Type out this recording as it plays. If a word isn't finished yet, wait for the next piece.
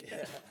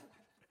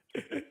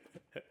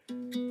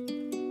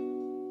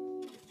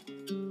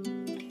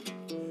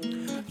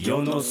Yo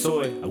no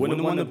soy, I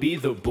wouldn't wanna be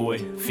the boy,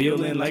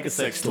 feeling like a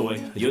sex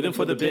toy. Yielding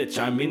for the bitch,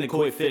 I mean the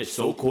koi fish,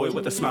 so coy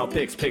with a smile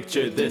pics.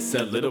 Picture this,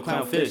 a little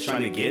clown fish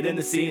trying to get in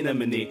the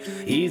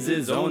Scene-orita. He's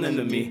his own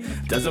enemy,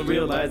 doesn't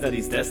realize that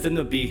he's destined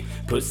to be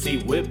pussy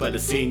whipped by the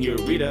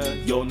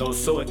Scene-orita. Yo no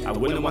soy, I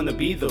wouldn't wanna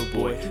be the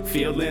boy,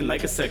 feeling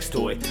like a sex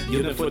toy.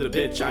 Yielding for the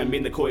bitch, I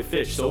mean the koi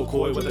fish, so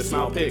coy with a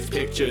smile pics.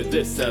 Picture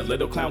this, a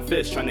little clown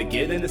fish trying to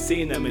get in the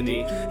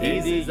Scene-orita.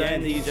 Easy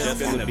and he's just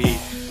gonna be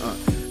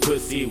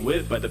pussy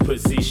whipped by the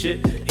pussy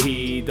shit.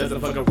 He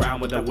doesn't fuck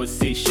around with that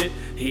wussy shit.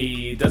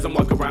 He doesn't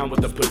walk around with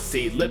the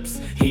pussy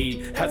lips.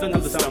 He has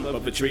another stump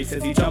of a tree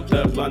since he jumped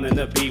the blunt and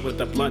the beat with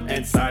the blunt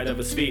end side of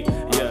his feet.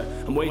 Yeah,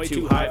 I'm way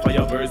too high for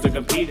y'all birds to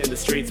compete in the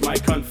streets. My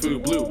kung fu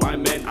blue, I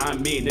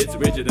mean it's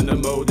rigid and the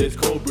mode is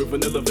cold brew.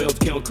 Vanillaville's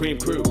kiln cream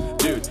crew.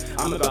 Dude,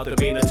 I'm about to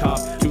be in the top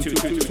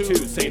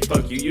 2 saying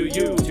fuck you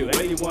to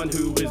anyone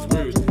who is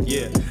rude.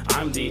 Yeah,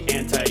 I'm the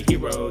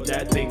anti-hero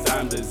that thinks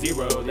I'm the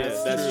zero.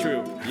 That's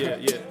true. Yeah.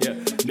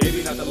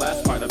 Maybe not the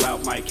last part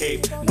about my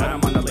cape. Now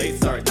I'm on the late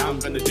start. Now I'm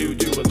gonna do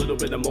a little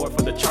bit more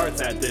for the charts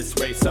at this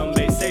rate. Some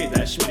may say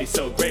that Schmitty's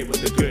so great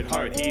with a good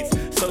heart. He's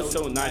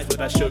so nice with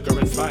that sugar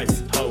and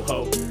spice.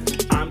 Ho,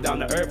 I'm down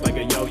to earth like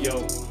a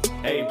yo-yo.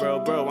 Hey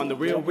bro, on the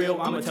real,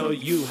 I'ma tell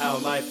you how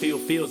life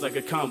feels like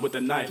a cum with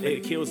a knife.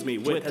 It kills me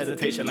with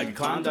hesitation like a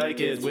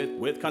Klondike is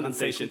with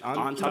condensation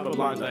on top of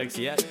Klondikes.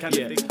 Yeah, I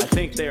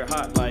think they're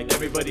hot like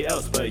everybody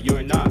else, but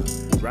you're not,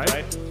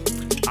 right?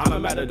 I'm a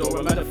matador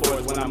with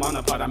metaphors when I'm on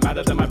a pot. I'm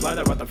madder than my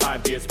bladder at the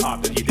 5 beers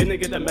popped. If you didn't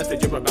get the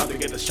message, you're about to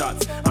get the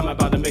shots. I'm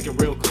about to make it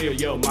real clear,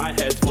 yo, my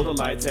head's full of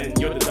lights and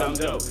you're the dumb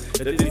dough.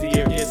 The dizzy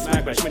ear gets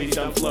smacked by Schmitty's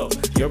dumb flow.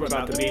 You're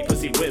about to be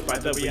pussy whipped by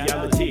the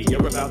reality.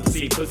 You're about to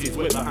see pussies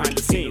whipped behind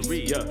the scenes.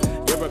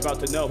 You're about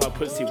to know how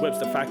pussy whips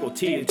the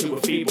faculty into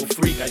a feeble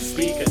freak. I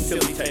speak a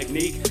silly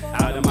technique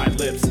out of my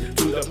lips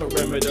to the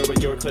perimeter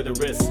of your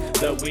clitoris.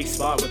 The weak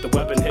spot with the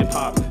weapon hip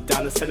hop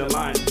down the center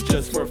line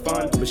just for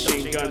fun.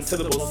 Machine gun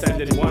syllables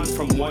sending ones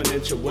from 1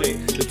 inch away.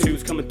 The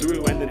two's coming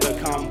through and then the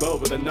combo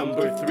with a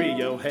number 3.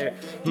 Yo, hey,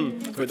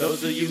 for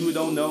those of you who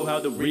don't know how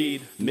to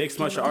read, mixed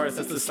martial arts,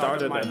 that's the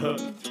start of my hook.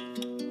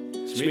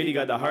 Schmitty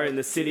got the heart in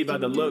the city,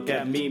 about to look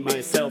at me,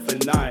 myself,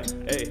 and I.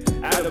 Hey,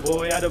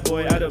 attaboy,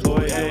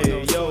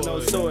 hey, yo, no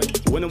soy.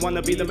 Wouldn't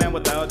wanna be the man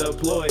without a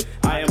ploy.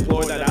 I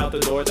implore that out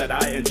the door that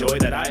I enjoy,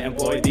 that I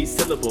employ these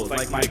syllables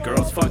like my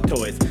girl's fuck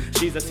toys.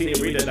 She's a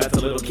Scene-orita, that's a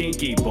little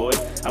kinky boy.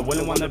 I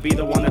wouldn't wanna be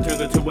the one that turns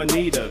her to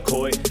Anita.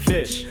 Koi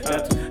fish,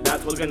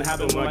 that's what's gonna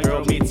happen when my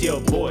girl meets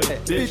your boy.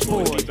 Bitch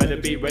boy, you better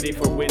be ready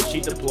for when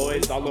she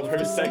deploys all of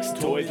her sex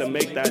toys to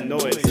make that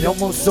noise. Yo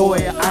mo soy,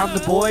 I'm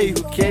the boy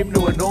who came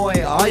to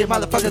annoy all you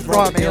motherfuckers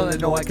from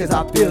Illinois, cause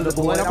I feel the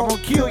boy. I'm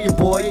gonna kill you,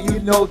 boy. You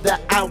know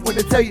that I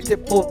wanna tell you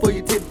tip for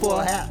your tinfoil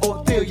hat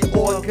or fill your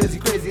oil, cause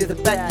you crazy as a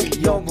bat.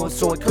 Yo mo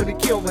soy couldn't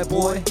kill me,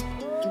 boy,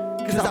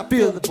 cause I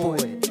feel the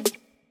boy.